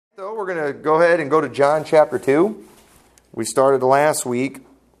So we're going to go ahead and go to John chapter 2. We started last week.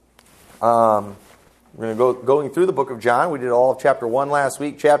 We're going to go going through the book of John. We did all of chapter 1 last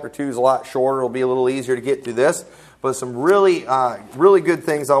week. Chapter 2 is a lot shorter. It'll be a little easier to get through this. But some really good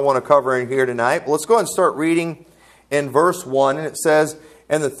things I want to cover in here tonight. But let's go ahead and start reading in verse 1. And it says,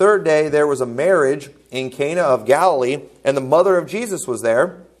 "And the third day there was a marriage in Cana of Galilee, and the mother of Jesus was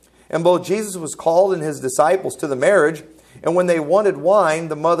there. And both Jesus was called and his disciples to the marriage. And when they wanted wine,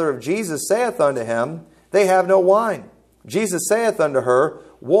 the mother of Jesus saith unto him, They have no wine. Jesus saith unto her,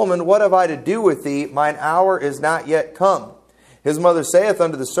 Woman, what have I to do with thee? Mine hour is not yet come. His mother saith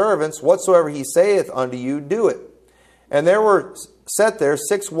unto the servants, Whatsoever he saith unto you, do it. And there were set there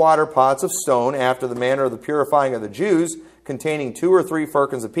 6 water pots of stone, after the manner of the purifying of the Jews, containing 2 or 3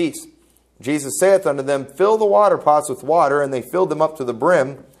 firkins apiece. Jesus saith unto them, Fill the water pots with water, and they filled them up to the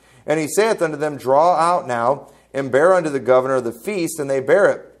brim. And he saith unto them, Draw out now, and bear unto the governor of the feast, and they bare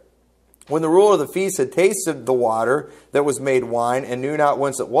it. When the ruler of the feast had tasted the water that was made wine, and knew not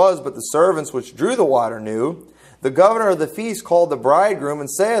whence it was, but the servants which drew the water knew, the governor of the feast called the bridegroom, and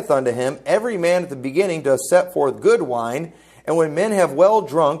saith unto him, Every man at the beginning doth set forth good wine, and when men have well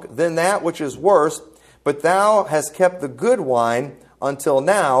drunk, then that which is worse. But thou hast kept the good wine until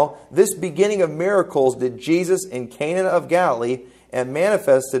now. This beginning of miracles did Jesus in Cana of Galilee, and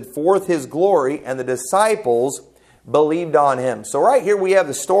manifested forth his glory, and the disciples believed on him." So right here we have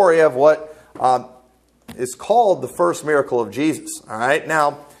the story of what is called the first miracle of Jesus. All right,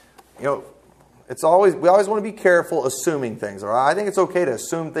 now, we always want to be careful assuming things. All right, I think it's okay to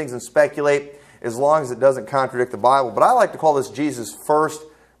assume things and speculate as long as it doesn't contradict the Bible. But I like to call this Jesus' first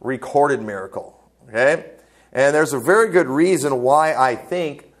recorded miracle. Okay, and there's a very good reason why I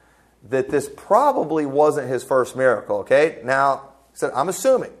think that this probably wasn't his first miracle. Okay, now. I'm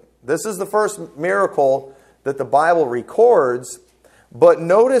assuming this is the first miracle that the Bible records, but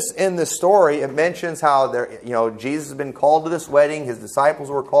notice in the story it mentions how Jesus has been called to this wedding, his disciples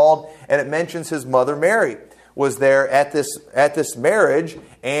were called, and it mentions his mother Mary was there at this marriage,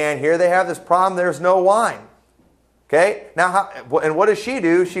 and here they have this problem: there's no wine. Okay, now and what does she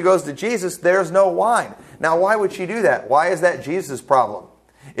do? She goes to Jesus. There's no wine. Now, why would she do that? Why is that Jesus' problem?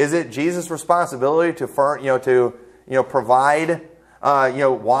 Is it Jesus' responsibility to provide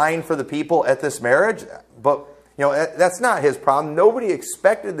wine for the people at this marriage? But, that's not his problem. Nobody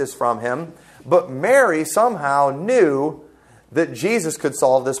expected this from him. But Mary somehow knew that Jesus could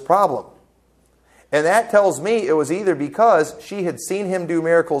solve this problem. And that tells me it was either because she had seen him do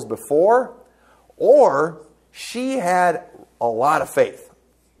miracles before, or she had a lot of faith.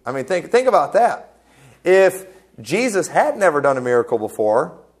 I mean, think about that. If Jesus had never done a miracle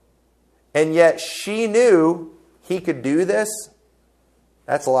before, and yet she knew he could do this,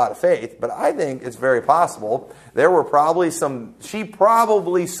 that's a lot of faith. But I think it's very possible there were probably she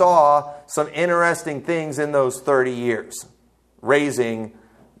probably saw some interesting things in those 30 years raising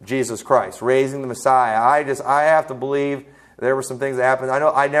Jesus Christ, raising the Messiah. I have to believe there were some things that happened. I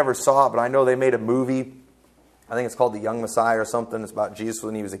know I never saw it, but I know they made a movie. I think it's called The Young Messiah or something. It's about Jesus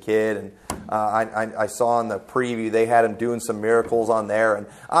when he was a kid. And I saw in the preview they had him doing some miracles on there. And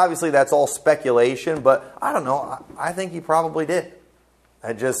obviously that's all speculation, but I don't know. I think he probably did.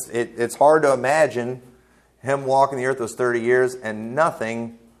 It's hard to imagine him walking the earth those 30 years and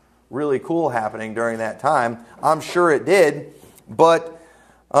nothing really cool happening during that time. I'm sure it did. But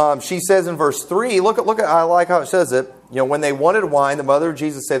she says in verse 3, look at, I like how it says it. When they wanted wine, the mother of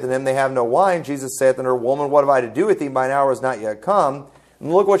Jesus saith unto him, They have no wine. Jesus saith unto her, Woman, what have I to do with thee? Mine hour is not yet come.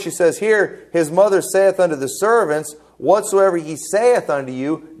 And look what she says here. His mother saith unto the servants, Whatsoever he saith unto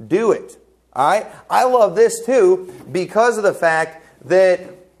you, do it. All right? I love this too because of the fact that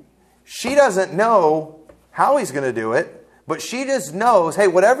she doesn't know how he's going to do it, but she just knows, hey,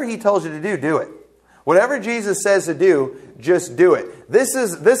 whatever he tells you to do it. Whatever Jesus says to do, just do it. This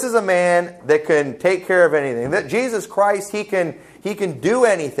is a man that can take care of anything. That Jesus Christ, he can do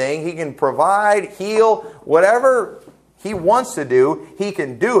anything. He can provide, heal, whatever he wants to do, he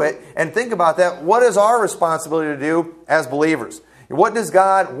can do it. And think about that. What is our responsibility to do as believers? What does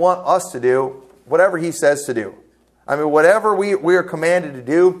God want us to do? Whatever he says to do. I mean, whatever we are commanded to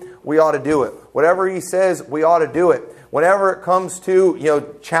do, we ought to do it. Whatever he says, we ought to do it. Whenever it comes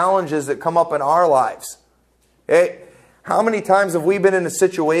to challenges that come up in our lives. Okay? How many times have we been in a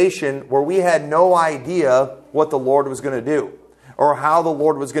situation where we had no idea what the Lord was going to do? Or how the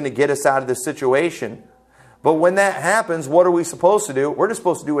Lord was going to get us out of this situation? But when that happens, what are we supposed to do? We're just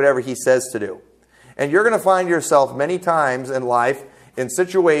supposed to do whatever he says to do. And you're going to find yourself many times in life in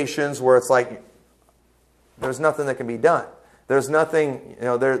situations where it's like, there's nothing that can be done. There's nothing,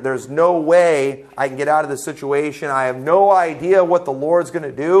 there's no way I can get out of this situation. I have no idea what the Lord's going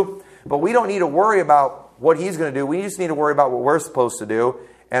to do. But we don't need to worry about what He's going to do. We just need to worry about what we're supposed to do.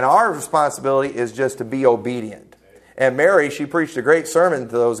 And our responsibility is just to be obedient. And Mary, she preached a great sermon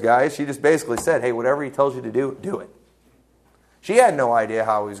to those guys. She just basically said, hey, whatever He tells you to do, do it. She had no idea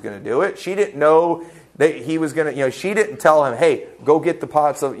how He was going to do it. She didn't know that He was going to, she didn't tell Him, hey, go get the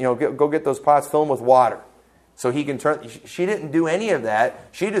pots of, go get those pots, fill them with water so He can turn. She didn't do any of that.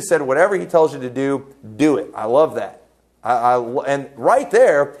 She just said, whatever He tells you to do, do it. I love that. And right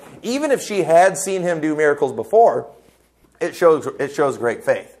there, even if she had seen Him do miracles before, it shows great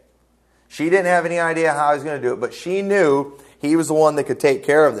faith. She didn't have any idea how He was going to do it, but she knew He was the one that could take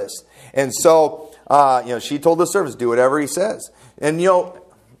care of this. And so, she told the servants, do whatever He says. And,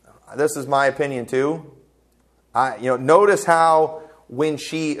 this is my opinion too. Notice how when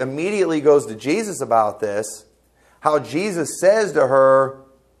she immediately goes to Jesus about this, how Jesus says to her,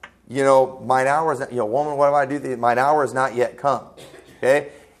 mine hour is not, woman, what do I do? Mine hour is not yet come. Okay?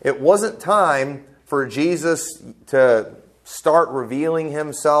 It wasn't time for Jesus to start revealing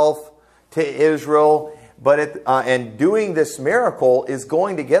Himself to Israel, but and doing this miracle is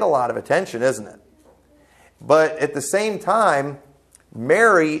going to get a lot of attention, isn't it? But at the same time,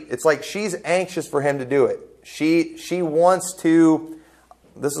 Mary, it's like she's anxious for Him to do it. She wants to,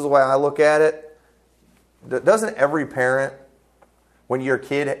 this is the way I look at it, doesn't every parent, when your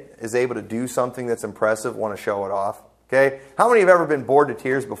kid is able to do something that's impressive, want to show it off? Okay? How many have ever been bored to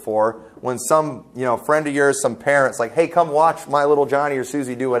tears before when some, friend of yours, some parents, like, hey, come watch my little Johnny or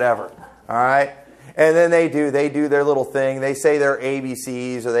Susie do whatever. All right? And then they do their little thing. They say their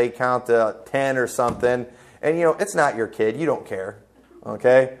ABCs or they count to 10 or something. And, it's not your kid. You don't care.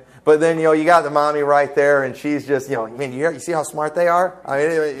 Okay? But then, you got the mommy right there and she's just, you see how smart they are? I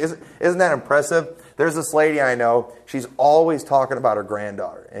mean, isn't that impressive? There's this lady I know, she's always talking about her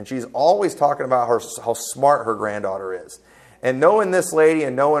granddaughter. And she's always talking about how smart her granddaughter is. And knowing this lady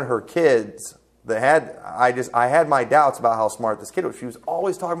and knowing her kids, I had my doubts about how smart this kid was. She was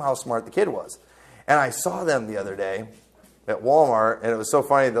always talking about how smart the kid was. And I saw them the other day at Walmart, and it was so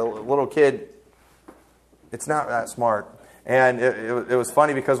funny. The little kid, it's not that smart. And it was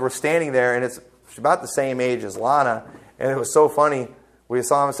funny because we're standing there, and she's about the same age as Lana. And it was so funny. We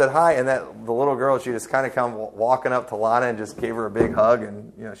saw him and said hi, and the little girl, she just kind of come walking up to Lana and just gave her a big hug,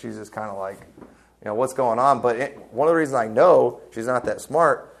 and she's just kind of like, what's going on? But one of the reasons I know she's not that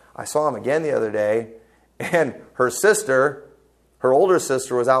smart, I saw him again the other day, and her older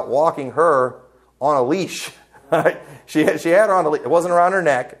sister, was out walking her on a leash. she had her on a leash. It wasn't around her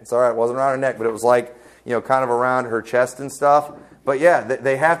neck. It's all right, it wasn't around her neck, but it was like kind of around her chest and stuff. But yeah,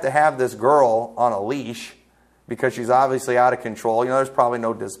 they have to have this girl on a leash, because she's obviously out of control. There's probably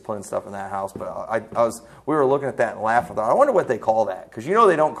no discipline and stuff in that house, but we were looking at that and laughing. I wonder what they call that, because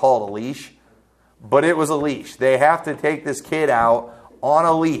they don't call it a leash, but it was a leash. They have to take this kid out on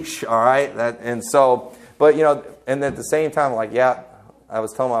a leash, all right? And at the same time, I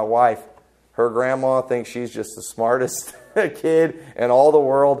was telling my wife, her grandma thinks she's just the smartest kid in all the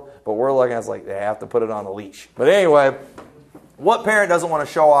world, but we're looking at it they have to put it on a leash. But anyway, what parent doesn't want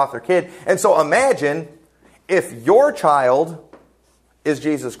to show off their kid? And so imagine if your child is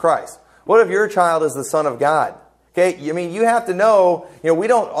Jesus Christ. What if your child is the Son of God? Okay, you have to know, we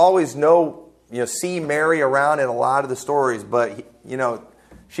don't always see Mary around in a lot of the stories, but,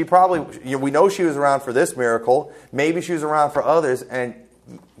 she probably, we know she was around for this miracle. Maybe she was around for others, and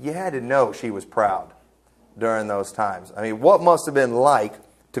you had to know she was proud during those times. What must have been like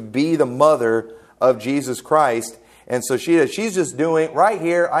to be the mother of Jesus Christ? And so she's just doing, right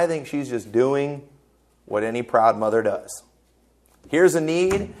here, I think she's just doing what any proud mother does. Here's a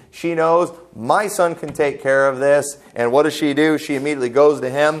need. She knows my son can take care of this. And what does she do? She immediately goes to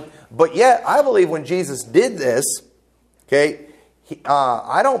Him. But yet, I believe when Jesus did this, okay,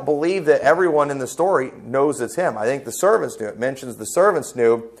 I don't believe that everyone in the story knows it's Him. I think the servants knew. It mentions the servants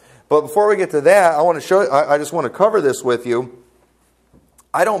knew. But before we get to that, I want to show. I just want to cover this with you.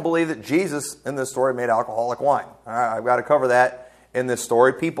 I don't believe that Jesus in this story made alcoholic wine. All right, I've got to cover that in this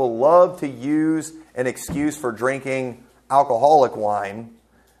story. People love to use an excuse for drinking alcoholic wine.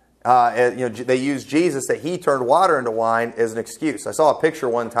 They use Jesus, that He turned water into wine, as an excuse. I saw a picture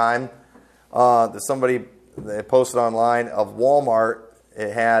one time that somebody they posted online of Walmart.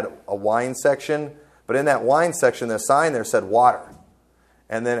 It had a wine section, but in that wine section, the sign there said water.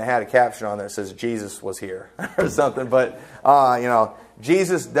 And then it had a caption on there that says Jesus was here or something. But,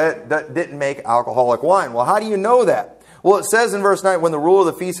 Jesus didn't make alcoholic wine. Well, how do you know that? Well, it says in verse 9, when the ruler of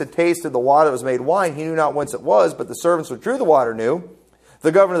the feast had tasted the water that was made wine, he knew not whence it was, but the servants which drew the water knew.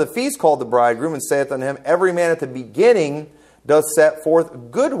 The governor of the feast called the bridegroom and saith unto him, every man at the beginning doth set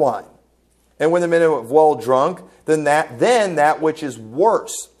forth good wine. And when the men have well drunk, then that which is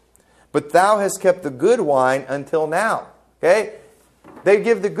worse. But thou hast kept the good wine until now. Okay? They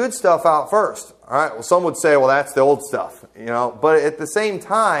give the good stuff out first. All right? Well, some would say, well, that's the old stuff. But at the same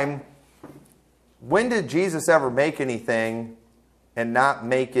time, when did Jesus ever make anything and not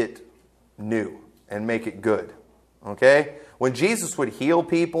make it new and make it good? Okay? When Jesus would heal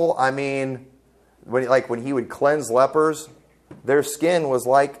people, when he would cleanse lepers, their skin was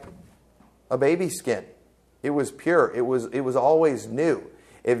like a baby's skin. It was pure. It was always new.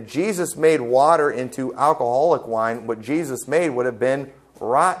 If Jesus made water into alcoholic wine, what Jesus made would have been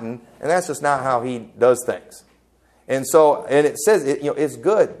rotten, and that's just not how he does things. And it says it's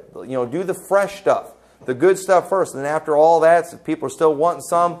good. Do the fresh stuff, the good stuff first, and then after all that, if people are still wanting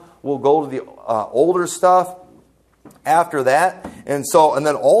some, we'll go to the older stuff after that. And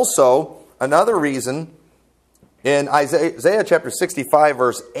then also another reason in Isaiah chapter 65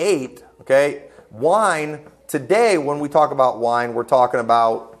 verse 8, okay, wine, today when we talk about wine, we're talking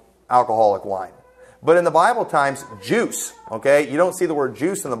about alcoholic wine. But in the Bible times, juice, okay, you don't see the word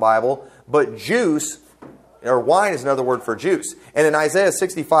juice in the Bible, but juice, or wine is another word for juice. And in Isaiah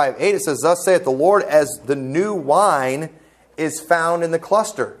 65:8 it says, thus saith the Lord, as the new wine is found in the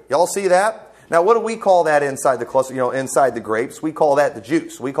cluster. Y'all see that? Now what do we call that inside the cluster, inside the grapes? We call that the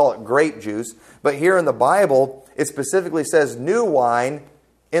juice. We call it grape juice. But here in the Bible, it specifically says new wine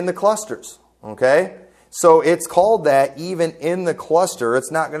in the clusters. Okay? So it's called that even in the cluster.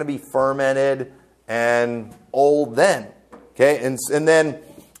 It's not going to be fermented and old then. Okay? And then,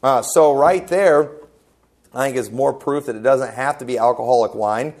 so right there, I think is more proof that it doesn't have to be alcoholic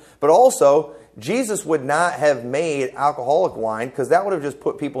wine. But also, Jesus would not have made alcoholic wine because that would have just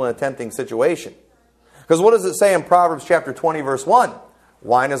put people in a tempting situation. Because what does it say in Proverbs chapter 20 verse 1?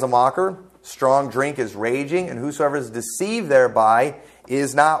 Wine is a mocker, strong drink is raging, and whosoever is deceived thereby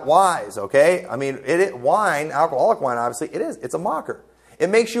is not wise. Okay? Wine, alcoholic wine, obviously, it is. It's a mocker. It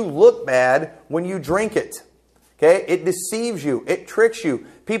makes you look bad when you drink it. Okay? It deceives you. It tricks you.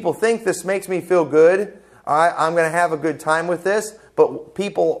 People think this makes me feel good. I'm going to have a good time with this. But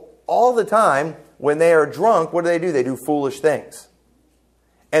people all the time, when they are drunk, what do? They do foolish things.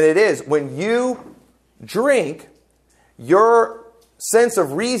 And it is, when you drink, your sense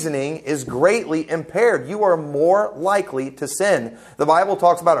of reasoning is greatly impaired. You are more likely to sin. The Bible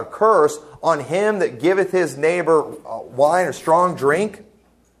talks about a curse on him that giveth his neighbor wine or strong drink,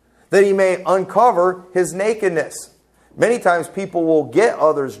 that he may uncover his nakedness. Many times people will get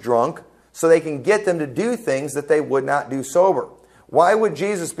others drunk so they can get them to do things that they would not do sober. Why would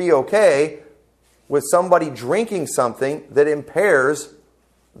Jesus be okay with somebody drinking something that impairs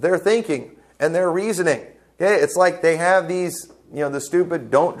their thinking and their reasoning? Okay, it's like they have these, the stupid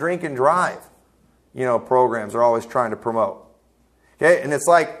don't drink and drive, programs are always trying to promote. Okay, and it's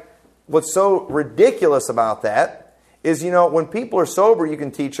like, what's so ridiculous about that is, when people are sober, you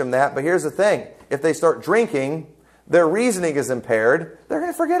can teach them that. But here's the thing. If they start drinking, their reasoning is impaired. They're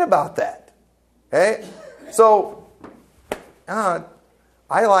going to forget about that. Okay? So,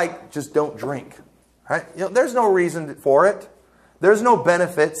 just don't drink. Right? There's no reason for it. There's no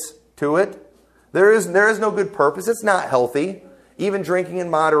benefits to it. There is no good purpose. It's not healthy. Even drinking in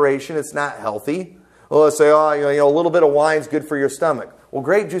moderation, it's not healthy. Well, let's say, a little bit of wine's good for your stomach. Well,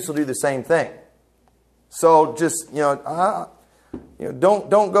 grape juice will do the same thing. So just, don't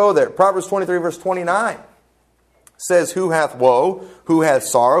go there. Proverbs 23 verse 29 says, who hath woe, who hath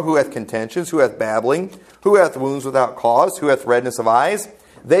sorrow, who hath contentions, who hath babbling, who hath wounds without cause, who hath redness of eyes?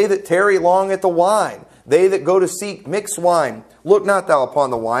 They that tarry long at the wine, they that go to seek mixed wine. Look not thou upon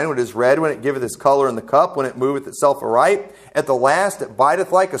the wine when it is red, when it giveth its color in the cup, when it moveth itself aright. At the last it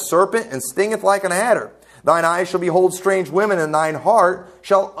biteth like a serpent, and stingeth like an adder. Thine eyes shall behold strange women, and thine heart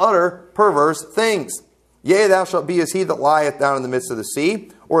shall utter perverse things. Yea, thou shalt be as he that lieth down in the midst of the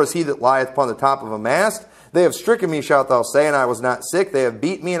sea, or as he that lieth upon the top of a mast. They have stricken me, shalt thou say, and I was not sick. They have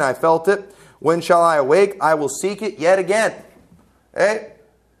beat me, and I felt it. When shall I awake? I will seek it yet again. Okay?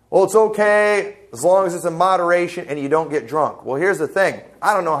 Well, it's okay as long as it's in moderation and you don't get drunk. Well, here's the thing.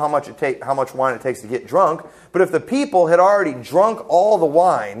 I don't know how much wine it takes to get drunk, but if the people had already drunk all the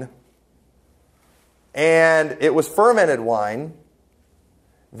wine and it was fermented wine,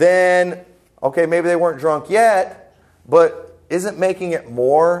 then, okay, maybe they weren't drunk yet, but isn't making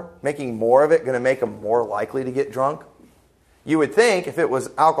more of it going to make them more likely to get drunk? You would think if it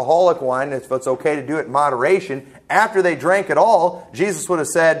was alcoholic wine, if it's okay to do it in moderation, after they drank it all, Jesus would have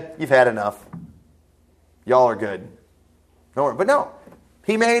said, you've had enough. Y'all are good. But no,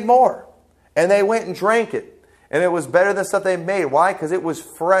 he made more. And they went and drank it. And it was better than stuff they made. Why? Because it was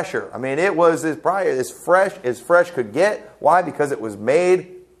fresher. I mean, it was probably as fresh could get. Why? Because it was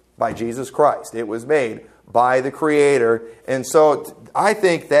made by Jesus Christ. It was made by the Creator. And so I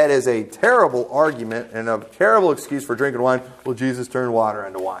think that is a terrible argument and a terrible excuse for drinking wine. Well, Jesus turned water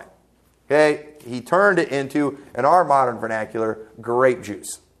into wine. Okay? He turned it into, in our modern vernacular, grape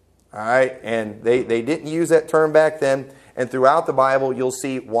juice. All right? And they didn't use that term back then. And throughout the Bible, you'll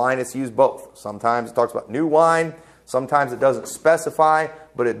see wine, it's used both. Sometimes it talks about new wine. Sometimes it doesn't specify.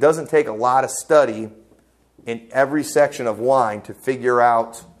 But it doesn't take a lot of study in every section of wine to figure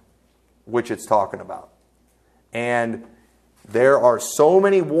out which it's talking about. And there are so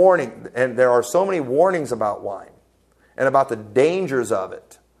many warnings about wine and about the dangers of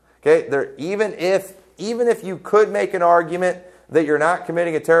it. Okay, even if you could make an argument that you're not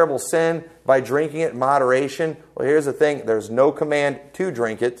committing a terrible sin by drinking it in moderation, well, here's the thing: there's no command to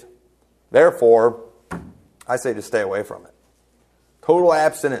drink it. Therefore, I say to stay away from it. Total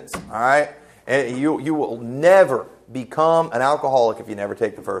abstinence. All right, and you will never become an alcoholic if you never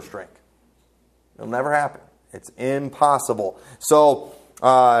take the first drink. It'll never happen. It's impossible. So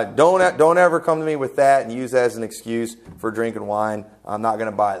don't ever come to me with that and use that as an excuse for drinking wine. I'm not going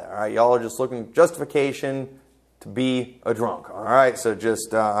to buy that. All right, y'all are just looking justification to be a drunk. All right, so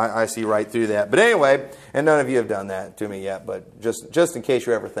just I see right through that. But anyway, and none of you have done that to me yet, but just in case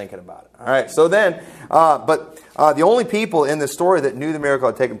you're ever thinking about it. All right, so then, the only people in the story that knew the miracle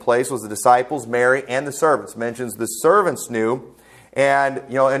had taken place was the disciples, Mary, and the servants. It mentions the servants knew. And,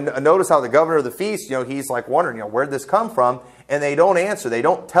 and notice how the governor of the feast, he's like wondering, where'd this come from? And they don't answer. They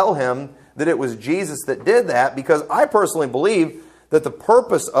don't tell him that it was Jesus that did that, because I personally believe that the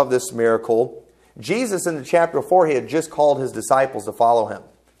purpose of this miracle, Jesus in the chapter before, he had just called his disciples to follow him.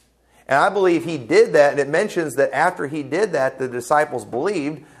 And I believe he did that, and it mentions that after he did that, the disciples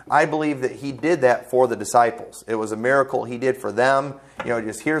believed. I believe that he did that for the disciples. It was a miracle he did for them.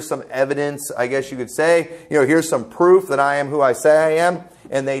 Just here's some evidence, I guess you could say. Here's some proof that I am who I say I am.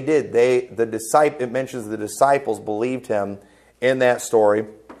 And they did. It mentions the disciples believed him in that story.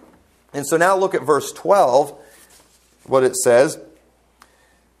 And so now look at verse 12, what it says. It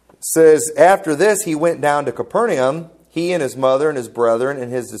says, after this he went down to Capernaum, he and his mother and his brethren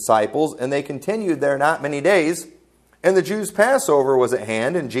and his disciples, and they continued there not many days. And the Jews' Passover was at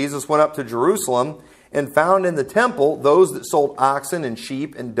hand, and Jesus went up to Jerusalem and found in the temple those that sold oxen and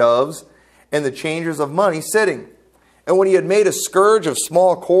sheep and doves and the changers of money sitting. And when he had made a scourge of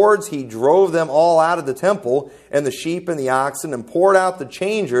small cords, he drove them all out of the temple, and the sheep and the oxen, and poured out the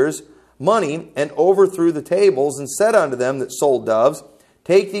changers' money, and overthrew the tables, and said unto them that sold doves,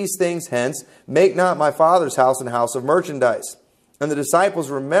 take these things hence, make not my Father's house an house of merchandise. And the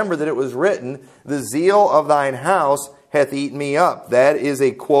disciples remembered that it was written, the zeal of thine house hath eaten me up. That is a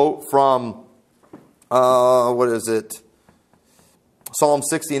quote from, Psalm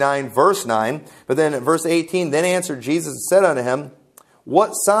 69, verse 9. But then at verse 18, then answered Jesus and said unto him,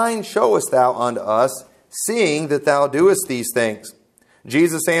 what sign showest thou unto us, seeing that thou doest these things?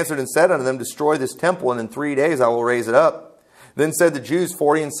 Jesus answered and said unto them, destroy this temple, and in 3 days I will raise it up. Then said the Jews,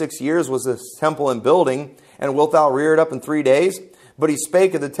 46 years was this temple in building, and wilt thou rear it up in 3 days? But he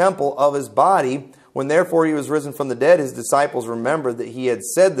spake of the temple of his body. When therefore he was risen from the dead, his disciples remembered that he had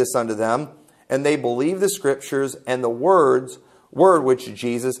said this unto them, and they believed the scriptures and the word which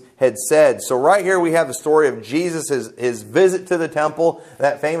Jesus had said. So right here we have the story of Jesus, his visit to the temple,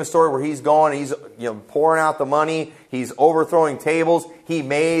 that famous story where he's going, he's pouring out the money, he's overthrowing tables, he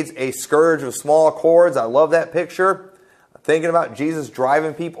made a scourge of small cords. I love that picture. Thinking about Jesus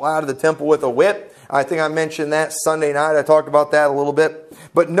driving people out of the temple with a whip. I think I mentioned that Sunday night. I talked about that a little bit.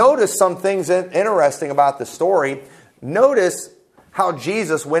 But notice some things interesting about the story. Notice how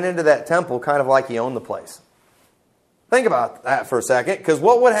Jesus went into that temple kind of like he owned the place. Think about that for a second. Because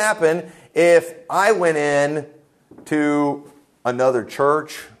what would happen if I went in to another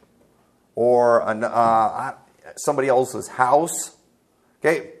church or somebody else's house?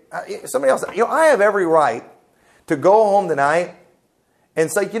 Okay, somebody else. I have every right to go home tonight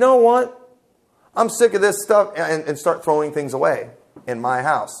and say, you know what? I'm sick of this stuff, and start throwing things away in my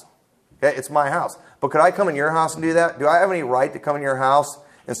house. Okay, it's my house. But could I come in your house and do that? Do I have any right to come in your house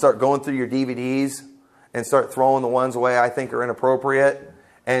and start going through your DVDs and start throwing the ones away I think are inappropriate,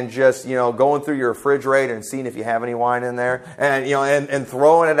 and just going through your refrigerator and seeing if you have any wine in there, and and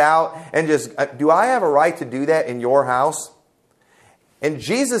throwing it out, and just do I have a right to do that in your house? And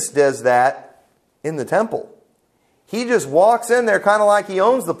Jesus does that in the temple. He just walks in there kind of like he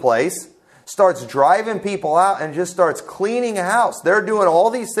owns the place, starts driving people out, and just starts cleaning a house. They're doing all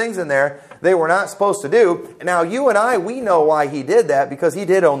these things in there they were not supposed to do. And now you and I, we know why he did that, because he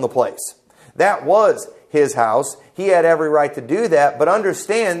did own the place. That was his house. He had every right to do that, but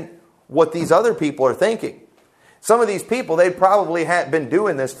understand what these other people are thinking. Some of these people, they probably had been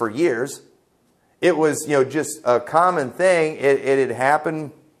doing this for years. It was, just a common thing. It had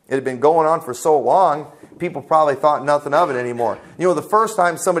happened. It had been going on for so long, people probably thought nothing of it anymore. The first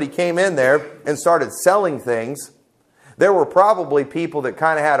time somebody came in there and started selling things, there were probably people that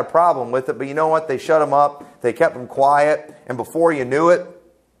kind of had a problem with it, but you know what? They shut them up. They kept them quiet, and before you knew it,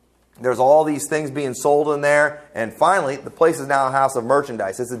 there's all these things being sold in there, and finally, the place is now a house of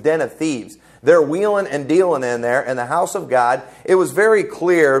merchandise. It's a den of thieves. They're wheeling and dealing in there, and the house of God, it was very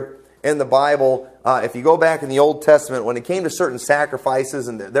clear in the Bible, if you go back in the Old Testament, when it came to certain sacrifices,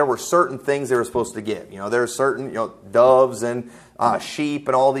 and there were certain things they were supposed to give. There were certain doves and sheep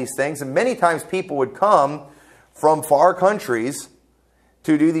and all these things, and many times people would come from far countries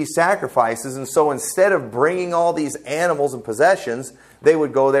to do these sacrifices, and so instead of bringing all these animals and possessions, they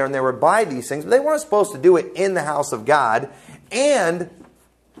would go there and they would buy these things, but they weren't supposed to do it in the house of God, and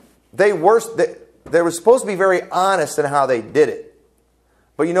they were supposed to be very honest in how they did it.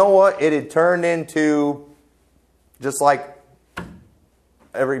 But you know what? It had turned into just like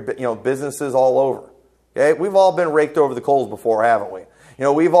every businesses all over. Okay, we've all been raked over the coals before, haven't we?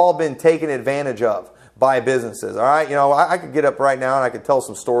 We've all been taken advantage of by businesses. All right, I could get up right now and I could tell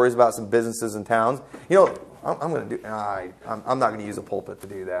some stories about some businesses and towns. I'm not going to use a pulpit to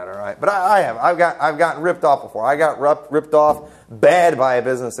do that. All right, but I've gotten ripped off before. I got ripped off bad by a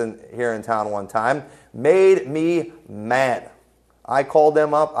business here in town one time. Made me mad. I called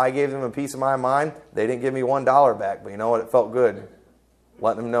them up. I gave them a piece of my mind. They didn't give me $1 back, but you know what? It felt good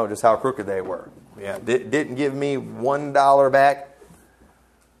letting them know just how crooked they were. Yeah, didn't give me $1 back.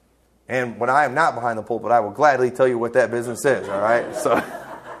 And when I am not behind the pulpit, I will gladly tell you what that business is. All right, so,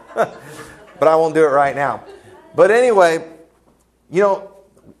 but I won't do it right now. But anyway,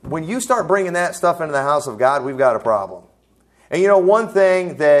 when you start bringing that stuff into the house of God, we've got a problem. And one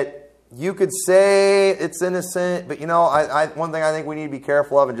thing that you could say it's innocent, but one thing I think we need to be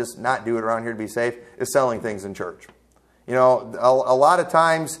careful of and just not do it around here to be safe is selling things in church. A lot of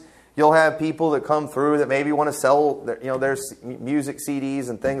times you'll have people that come through that maybe want to sell their music CDs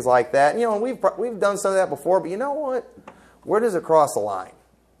and things like that. And we've done some of that before, but you know what? Where does it cross the line?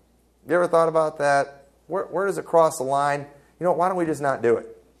 You ever thought about that? Where does it cross the line? Why don't we just not do it?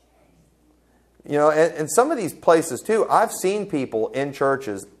 And some of these places too, I've seen people in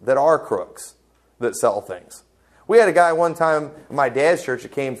churches that are crooks that sell things. We had a guy one time in my dad's church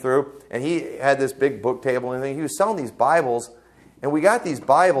that came through, and he had this big book table and he was selling these Bibles, and we got these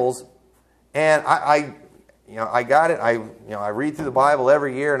Bibles, and I got it. I read through the Bible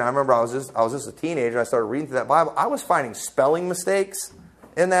every year, and I remember I was just a teenager. And I started reading through that Bible. I was finding spelling mistakes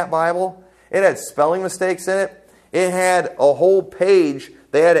in that Bible. It had spelling mistakes in it. It had a whole page.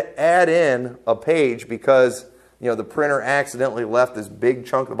 They had to add in a page because the printer accidentally left this big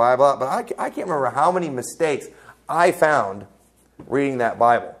chunk of the Bible out. But I can't remember how many mistakes I found reading that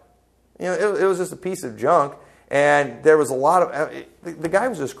Bible. It was just a piece of junk, and there was a lot of... The guy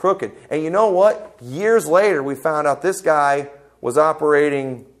was just crooked. And you know what? Years later, we found out this guy was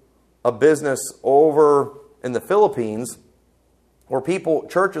operating a business over in the Philippines where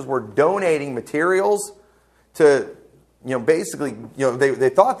churches were donating materials to... basically, they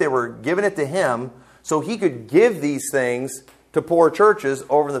thought they were giving it to him so he could give these things to poor churches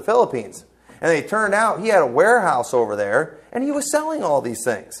over in the Philippines. And it turned out he had a warehouse over there, and he was selling all these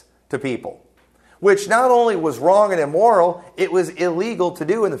things to people, which not only was wrong and immoral, it was illegal to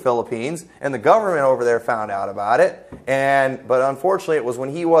do in the Philippines, and the government over there found out about it. But unfortunately, it was when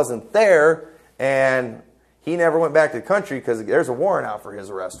he wasn't there, and he never went back to the country because there's a warrant out for his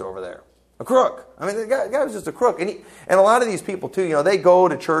arrest over there. A crook. I mean, the guy was just a crook. And a lot of these people, too, they go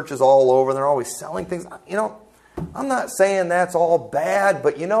to churches all over, and they're always selling things. I'm not saying that's all bad,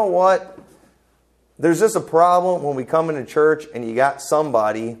 but you know what? There's just a problem when we come into church and you got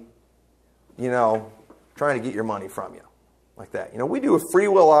somebody, trying to get your money from you. Like that. We do a free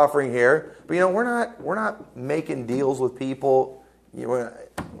will offering here, but we're not making deals with people. And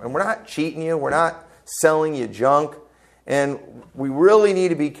we're not cheating you. We're not selling you junk. And we really need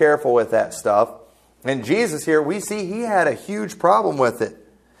to be careful with that stuff. And Jesus here, we see he had a huge problem with it.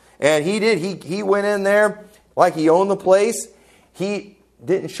 And he did. He went in there like he owned the place. He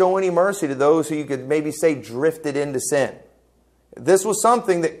didn't show any mercy to those who you could maybe say drifted into sin. This was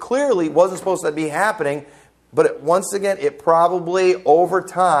something that clearly wasn't supposed to be happening. But once again, it probably over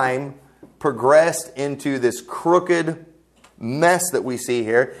time progressed into this crooked mess that we see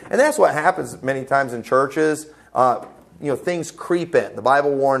here. And that's what happens many times in churches. Things creep in. The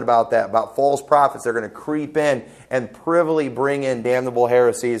Bible warned about that, about false prophets. They're going to creep in and privily bring in damnable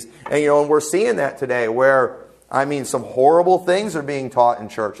heresies. And, and we're seeing that today where, some horrible things are being taught in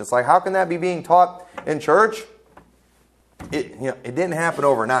church. It's like, how can that be being taught in church? It didn't happen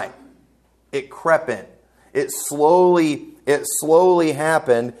overnight. It crept in. It slowly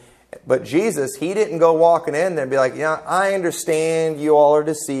happened. But Jesus, he didn't go walking in there and be like, I understand you all are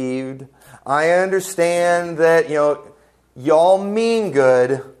deceived. I understand that, y'all mean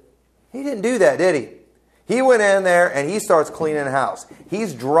good. He didn't do that, did he? He went in there and he starts cleaning the house.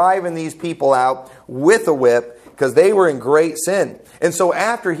 He's driving these people out with a whip because they were in great sin. And so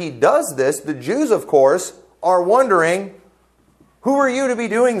after he does this, the Jews, of course, are wondering, who are you to be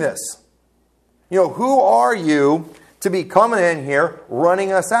doing this? Who are you to be coming in here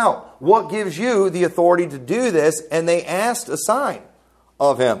running us out? What gives you the authority to do this? And they asked a sign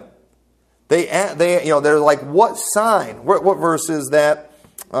of him. They're like, what sign? What verse is that?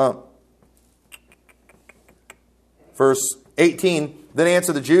 Verse 18. Then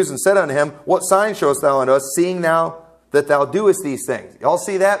answered the Jews and said unto him, what sign showest thou unto us, seeing thou that thou doest these things? Y'all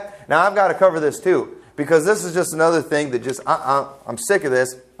see that? Now I've got to cover this too, because this is just another thing that I'm sick of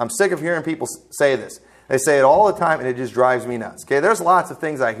this. I'm sick of hearing people say this. They say it all the time, and it just drives me nuts. Okay, there's lots of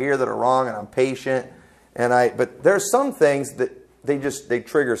things I hear that are wrong, and I'm patient, but there's some things that they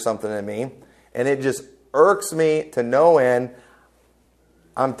trigger something in me, and it just irks me to no end.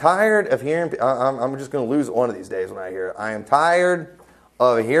 I'm tired of hearing. I'm just going to lose one of these days when I hear it. I am tired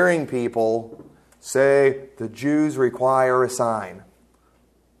of hearing people say the Jews require a sign.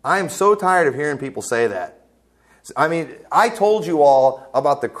 I am so tired of hearing people say that. I told you all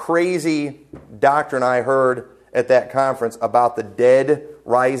about the crazy doctrine I heard at that conference about the dead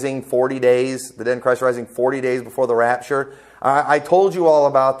rising 40 days, the dead in Christ rising 40 days before the rapture. I told you all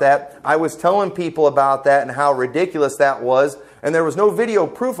about that. I was telling people about that and how ridiculous that was, and there was no video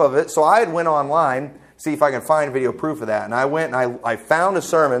proof of it, so I had went online, see if I can find video proof of that. And I went and I found a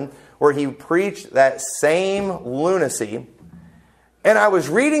sermon where he preached that same lunacy, and I was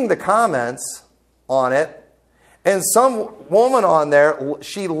reading the comments on it, and some woman on there,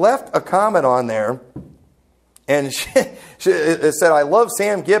 she left a comment on there, and it said, I love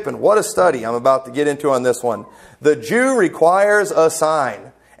Sam Gippin. What a study I'm about to get into on this one. The Jew requires a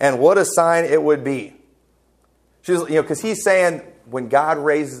sign, and what a sign it would be. She's, because he's saying when God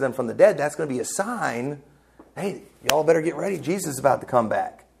raises them from the dead, that's going to be a sign. Hey, y'all better get ready. Jesus is about to come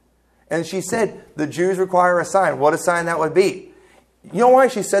back. And she said, the Jews require a sign. What a sign that would be. You know why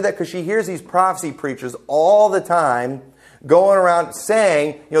she said that? Because she hears these prophecy preachers all the time going around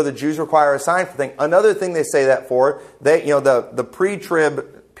saying, the Jews require a sign for things. Another thing they say that for, the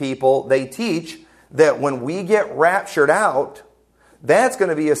pre-trib people, they teach that when we get raptured out, that's going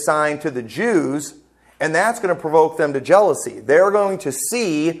to be a sign to the Jews, and that's going to provoke them to jealousy. They're going to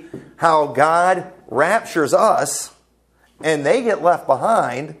see how God raptures us, and they get left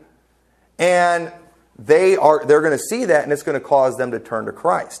behind, and they're going to see that, and it's going to cause them to turn to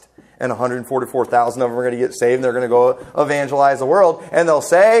Christ. And 144,000 of them are going to get saved, and they're going to go evangelize the world. And they'll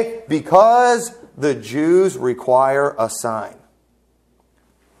say, because the Jews require a sign.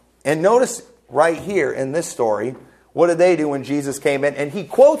 And notice right here in this story, what did they do when Jesus came in? And he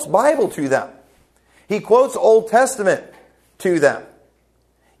quotes Bible to them. He quotes Old Testament to them.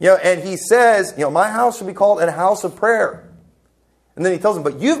 And he says, my house should be called a house of prayer. And then he tells them,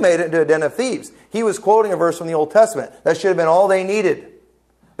 but you've made it into a den of thieves. He was quoting a verse from the Old Testament. That should have been all they needed.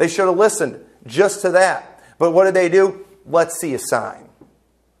 They should have listened just to that. But what did they do? Let's see a sign.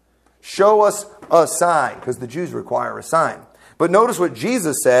 Show us a sign, because the Jews require a sign. But notice what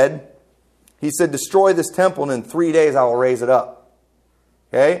Jesus said. He said, destroy this temple, and in 3 days I will raise it up.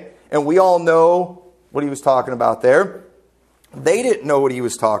 Okay? And we all know what he was talking about there. They didn't know what he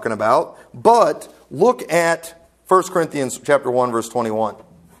was talking about. But look at 1 Corinthians chapter 1, verse 21.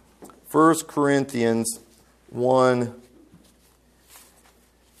 1 Corinthians 1,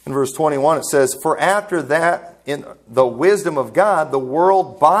 in verse 21, it says, for after that, in the wisdom of God, the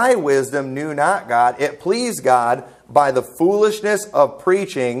world by wisdom knew not God. It pleased God by the foolishness of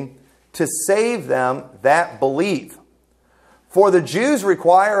preaching to save them that believe. For the Jews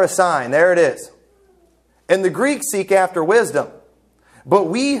require a sign. There it is. And the Greeks seek after wisdom. But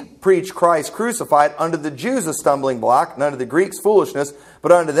we preach Christ crucified, unto the Jews a stumbling block, and unto the Greeks foolishness,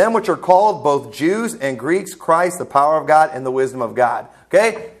 but unto them which are called, both Jews and Greeks, Christ, the power of God and the wisdom of God.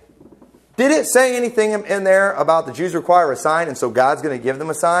 Okay? Did it say anything in there about the Jews require a sign, and so God's going to give them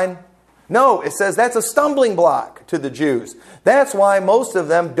a sign? No, it says that's a stumbling block to the Jews. That's why most of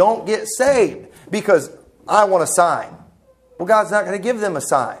them don't get saved, because I want a sign. Well, God's not going to give them a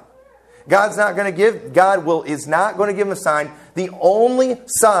sign. God is not going to give them a sign. The only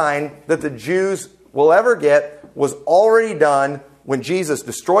sign that the Jews will ever get was already done when Jesus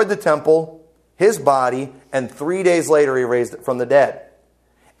destroyed the temple, his body, and 3 days later he raised it from the dead.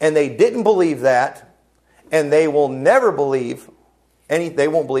 And they didn't believe that, and they will never believe they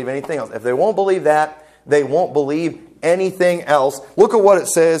won't believe anything else. If they won't believe that, they won't believe anything else. Look at what it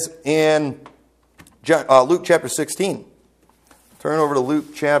says in Luke chapter 16. Turn over to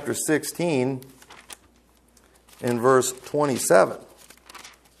Luke chapter 16 in verse 27.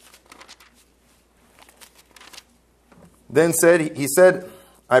 Then he said,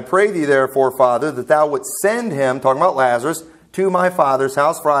 I pray thee therefore, Father, that thou wouldst send him, talking about Lazarus, to my father's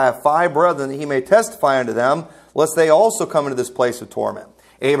house, for I have 5 brethren, that he may testify unto them, lest they also come into this place of torment.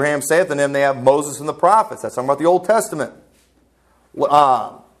 Abraham saith unto him, they have Moses and the prophets. That's talking about the Old Testament.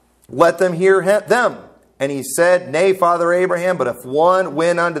 Let them hear them. And he said, Nay, Father Abraham, but if one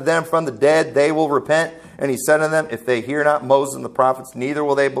win unto them from the dead, they will repent. And he said unto them, If they hear not Moses and the prophets, neither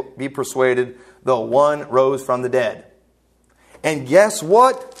will they be persuaded, though one rose from the dead. And guess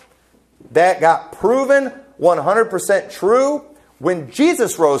what? That got proven 100% true when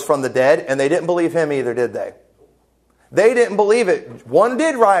Jesus rose from the dead, and they didn't believe him either, did they? They didn't believe it. One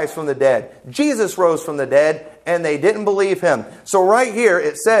did rise from the dead. Jesus rose from the dead, and they didn't believe him. So right here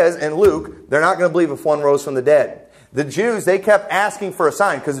it says in Luke, they're not going to believe if one rose from the dead. The Jews, they kept asking for a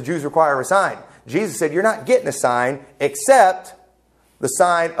sign because the Jews require a sign. Jesus said, you're not getting a sign except the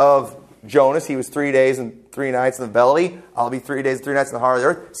sign of Jonas. He was 3 days and 3 nights in the belly. I'll be 3 days and 3 nights in the heart of the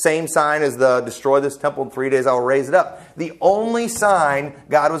earth. Same sign as the destroy this temple in 3 days I will raise it up. The only sign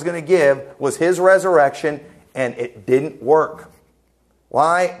God was going to give was his resurrection, and it didn't work.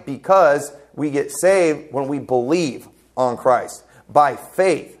 Why? Because we get saved when we believe on Christ by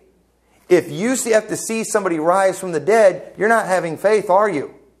faith. If you have to see somebody rise from the dead, you're not having faith, are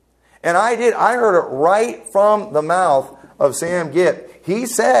you? And I did. I heard it right from the mouth of Sam Gipp. He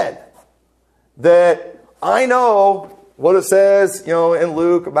said that I know what it says, in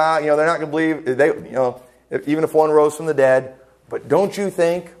Luke about, they're not going to believe, even if one rose from the dead. But don't you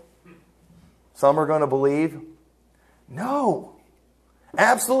think some are going to believe? No.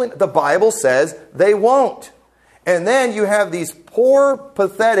 Absolutely. The Bible says they won't. And then you have these poor,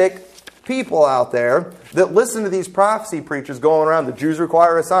 pathetic people out there that listen to these prophecy preachers going around, the Jews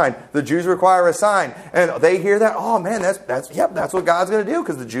require a sign, the Jews require a sign. And they hear that, oh man, that's what God's going to do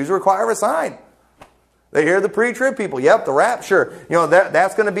because the Jews require a sign. They hear the pre-trib people, yep, the rapture,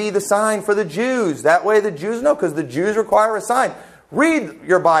 that's going to be the sign for the Jews. That way the Jews know because the Jews require a sign. Read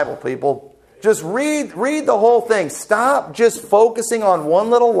your Bible, people. Just read the whole thing. Stop just focusing on one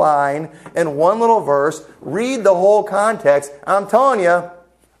little line and one little verse. Read the whole context. I'm telling you,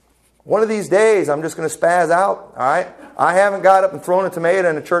 one of these days I'm just going to spaz out. All right? I haven't got up and thrown a tomato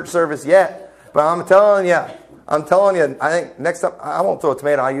in a church service yet. But I'm telling you, I think next time, I won't throw a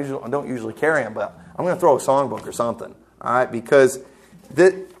tomato. I don't usually carry them, but I'm going to throw a songbook or something. All right? Because,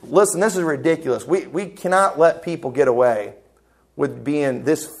 listen, this is ridiculous. We cannot let people get away with being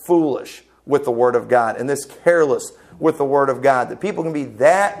this foolish with the Word of God and this careless with the Word of God. That people can be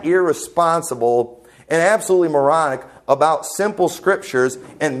that irresponsible and absolutely moronic about simple scriptures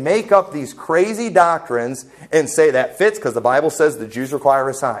and make up these crazy doctrines and say that fits because the Bible says the Jews require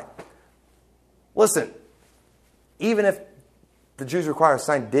a sign. Listen, even if the Jews require a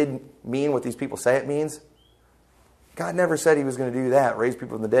sign didn't mean what these people say it means, God never said he was going to do that, raise people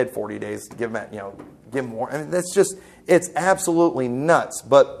from the dead 40 days, give them more. I mean, it's absolutely nuts.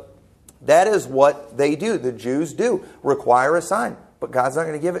 But that is what they do. The Jews do require a sign, but God's not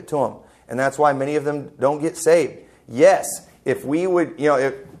going to give it to them. And that's why many of them don't get saved. Yes, if we would,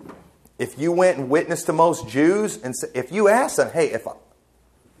 if you went and witnessed to most Jews, and if you asked them, hey, if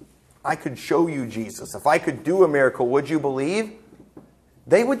I could show you Jesus, if I could do a miracle, would you believe?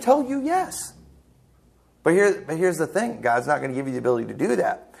 They would tell you yes. But here's the thing. God's not going to give you the ability to do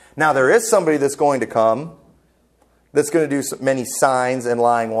that. Now, there is somebody that's going to come that's going to do many signs and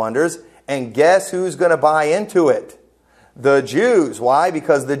lying wonders. And guess who's going to buy into it? The Jews. Why?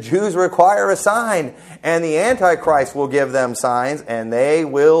 Because the Jews require a sign. And the Antichrist will give them signs. And they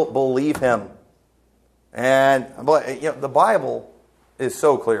will believe him. And the Bible is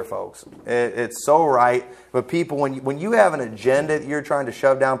so clear, folks. It's so right. But people, when you have an agenda that you're trying to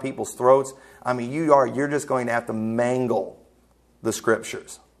shove down people's throats, I mean, you're just going to have to mangle the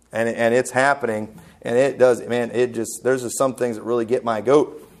scriptures. And it's happening. And it does, man, there's just some things that really get my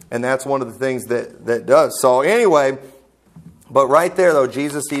goat. And that's one of the things that does. So anyway, but right there though,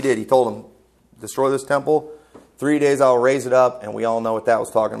 Jesus, he told them, destroy this temple. 3 days I'll raise it up. And we all know what that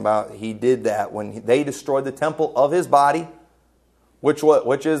was talking about. He did that when they destroyed the temple of his body, which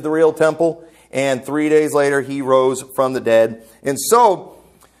is the real temple. And 3 days later, he rose from the dead. And so,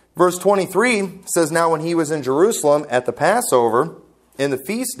 Verse 23 says, now when he was in Jerusalem at the Passover, in the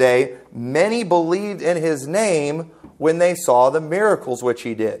feast day, many believed in his name when they saw the miracles which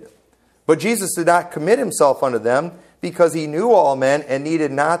he did. But Jesus did not commit himself unto them, because he knew all men, and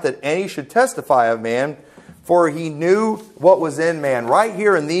needed not that any should testify of man, for he knew what was in man. Right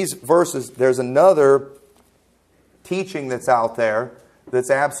here in these verses, there's another teaching that's out there that's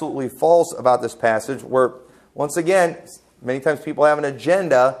absolutely false about this passage, where, once again, many times people have an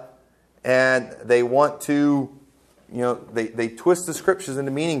agenda, and they want to, they twist the scriptures into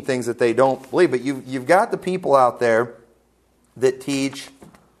meaning things that they don't believe. But you've got the people out there that teach,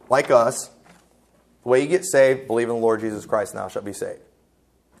 like us, the way you get saved, believe in the Lord Jesus Christ, and thou shalt be saved.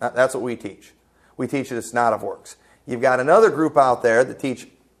 That's what we teach. We teach that it's not of works. You've got another group out there that teach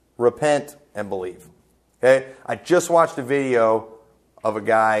repent and believe. Okay? I just watched a video of a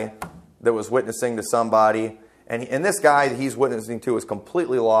guy that was witnessing to somebody, and this guy that he's witnessing to was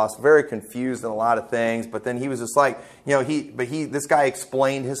completely lost, very confused in a lot of things, but then he was just like, this guy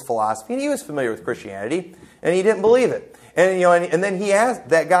explained his philosophy, and he was familiar with Christianity, and he didn't believe it. And and then he asked,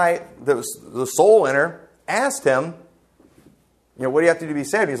 that guy, that was the soul winner, asked him, what do you have to do to be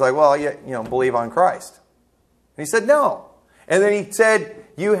saved? He's like, well, believe on Christ. And he said, no. And then he said,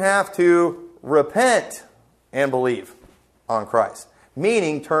 you have to repent and believe on Christ.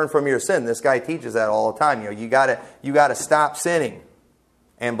 Meaning, turn from your sin. This guy teaches that all the time. You gotta stop sinning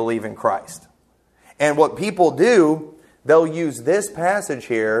and believe in Christ. And what people do, they'll use this passage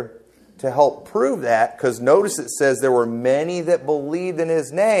here to help prove that, because notice it says there were many that believed in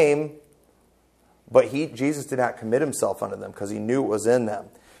his name, but Jesus did not commit himself unto them because he knew it was in them.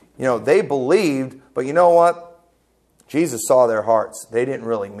 They believed, but you know what? Jesus saw their hearts. They didn't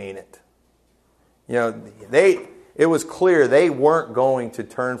really mean it. It was clear they weren't going to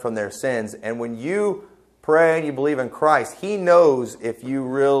turn from their sins. And when you pray and you believe in Christ, he knows if you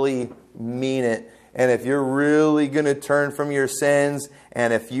really mean it. And if you're really going to turn from your sins,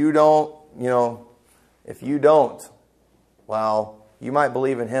 and if you don't, well, you might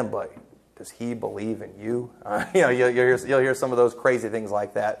believe in him, but does he believe in you? You'll hear some of those crazy things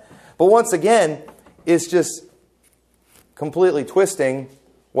like that. But once again, it's just completely twisting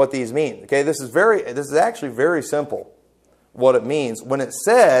what these mean. Okay, this is actually very simple what it means. When it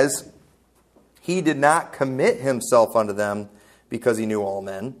says he did not commit himself unto them because he knew all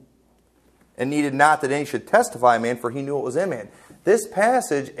men, and needed not that any should testify man, for he knew what was in man. This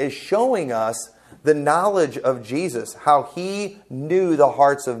passage is showing us the knowledge of Jesus, how he knew the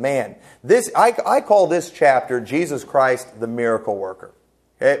hearts of man. I call this chapter Jesus Christ the miracle worker.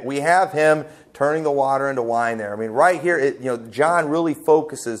 Okay? We have him turning the water into wine there. I mean, right here, John really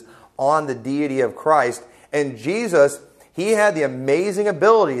focuses on the deity of Christ. And Jesus, he had the amazing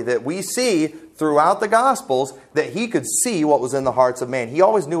ability that we see throughout the Gospels, that he could see what was in the hearts of man. He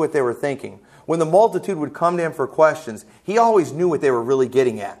always knew what they were thinking. When the multitude would come to him for questions, he always knew what they were really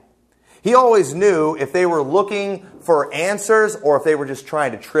getting at. He always knew if they were looking for answers or if they were just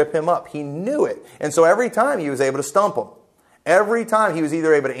trying to trip him up. He knew it. And so every time he was able to stump them. Every time he was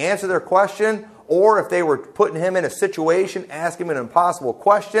either able to answer their question, or if they were putting him in a situation, ask him an impossible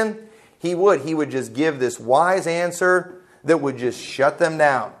question, he would just give this wise answer that would just shut them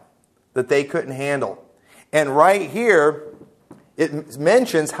down, that they couldn't handle. And right here, it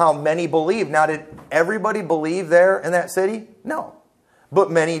mentions how many believed. Now, did everybody believe there in that city? No.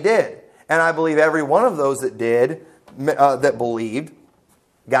 But many did. And I believe every one of those that did, that believed,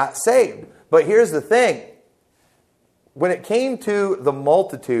 got saved. But here's the thing. When it came to the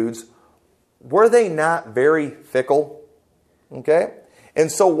multitudes, were they not very fickle? Okay?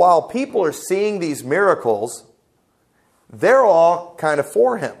 And so while people are seeing these miracles, they're all kind of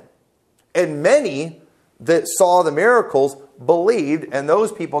for him. And many that saw the miracles believed, and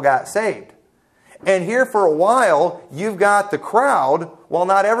those people got saved. And here for a while, you've got the crowd. While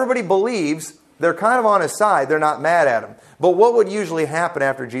not everybody believes, they're kind of on his side. They're not mad at him. But what would usually happen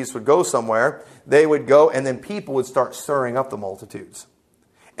after Jesus would go somewhere? They would go, and then people would start stirring up the multitudes.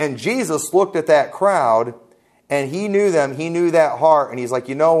 And Jesus looked at that crowd, and he knew them. He knew that heart. And he's like,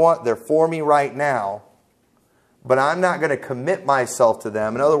 you know what? They're for me right now. But I'm not going to commit myself to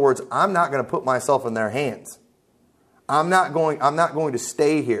them. In other words, I'm not going to put myself in their hands. I'm not going to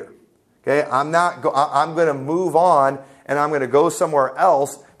stay here. Okay? I'm going to move on, and I'm going to go somewhere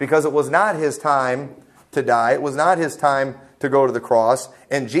else, because it was not his time to die. It was not his time to go to the cross.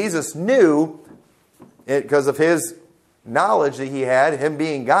 And Jesus knew it because of his knowledge that he had, him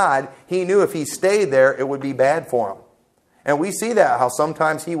being God. He knew if he stayed there, it would be bad for him. And we see that, how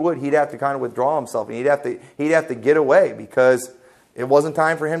sometimes he'd have to kind of withdraw himself, and he'd have to get away because it wasn't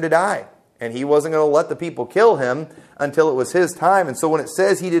time for him to die. And he wasn't going to let the people kill him until it was his time. And so when it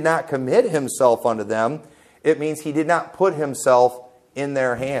says he did not commit himself unto them, it means he did not put himself in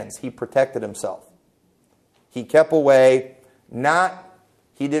their hands. He protected himself. He kept away. It's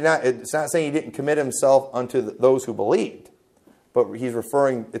not saying he didn't commit himself unto those who believed, but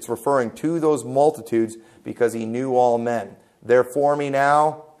it's referring to those multitudes because he knew all men. They're for me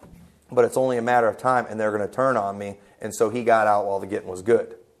now, but it's only a matter of time, and they're going to turn on me. And so he got out while the getting was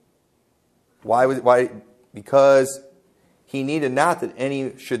good. Why? Because he needed not that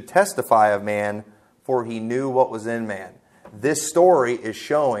any should testify of man, for he knew what was in man. This story is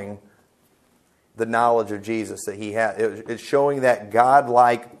showing the knowledge of Jesus that he had. It's showing that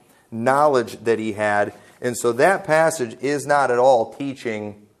God-like knowledge that he had. And so that passage is not at all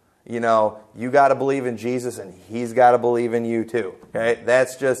teaching, you got to believe in Jesus and he's got to believe in you too. Okay?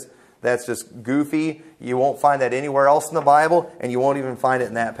 That's just goofy. You won't find that anywhere else in the Bible, and you won't even find it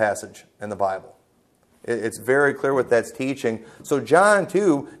in that passage in the Bible. It's very clear what that's teaching. So John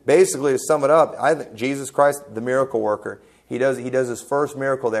 2, basically to sum it up, I think Jesus Christ, the miracle worker, he does his first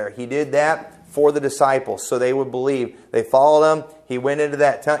miracle there. He did that for the disciples so they would believe. They followed him. He went into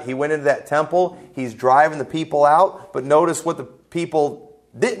that temple. He's driving the people out. But notice what the people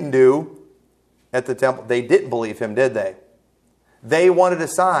didn't do at the temple. They didn't believe him, did they? They wanted a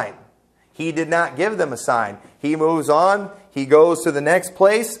sign. He did not give them a sign. He moves on. He goes to the next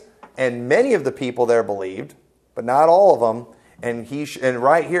place. And many of the people there believed, but not all of them. And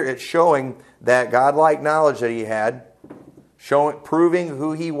right here it's showing that godlike knowledge that he had, proving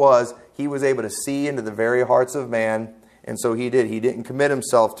who he was able to see into the very hearts of man. And so he did. He didn't commit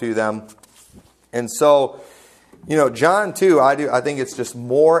himself to them. And so, John 2, I think it's just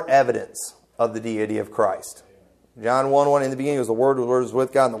more evidence of the deity of Christ. John 1:1, in the beginning was the Word was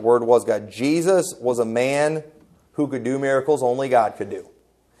with God, and the Word was God. Jesus was a man who could do miracles only God could do.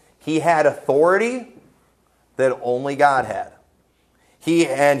 He had authority that only God had. He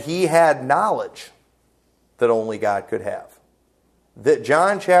had knowledge that only God could have. That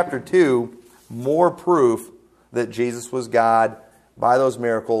John chapter 2, more proof that Jesus was God by those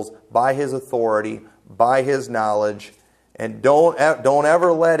miracles, by his authority, by his knowledge. And don't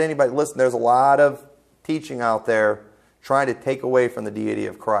ever let anybody, listen, there's a lot of teaching out there trying to take away from the deity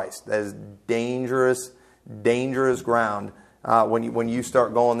of Christ. That is dangerous, dangerous ground. When you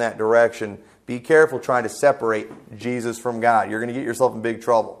start going that direction, be careful trying to separate Jesus from God. You're going to get yourself in big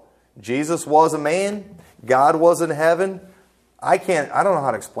trouble. Jesus was a man. God was in heaven. I don't know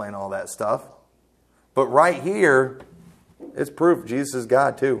how to explain all that stuff. But right here, it's proof Jesus is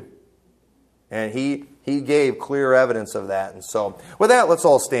God too. And he gave clear evidence of that. And so, with that, let's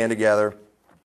all stand together.